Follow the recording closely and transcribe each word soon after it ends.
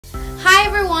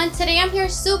everyone, today I'm here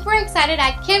super excited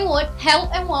at Kingwood Health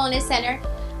and Wellness Center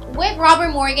with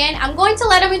Robert Morgan. I'm going to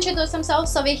let him introduce himself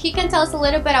so that he can tell us a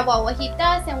little bit about what he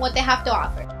does and what they have to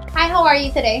offer. Hi, how are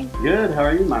you today? Good, how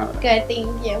are you, Myra? Good,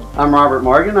 thank you. I'm Robert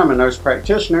Morgan. I'm a nurse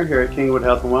practitioner here at Kingwood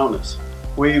Health and Wellness.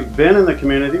 We've been in the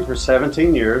community for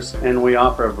 17 years and we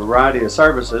offer a variety of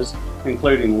services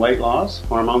including weight loss,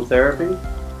 hormone therapy,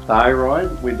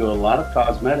 thyroid. We do a lot of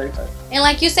cosmetics. And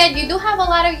like you said, you do have a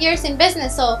lot of years in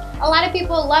business, so a lot of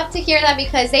people love to hear that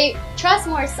because they trust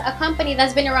more a company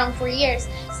that's been around for years.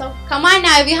 So come on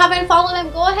now, if you haven't followed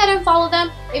them, go ahead and follow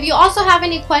them. If you also have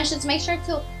any questions, make sure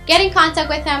to get in contact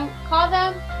with them, call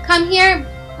them, come here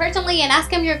personally and ask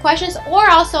them your questions, or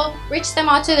also reach them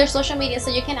out to their social media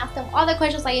so you can ask them all the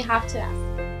questions that you have to ask.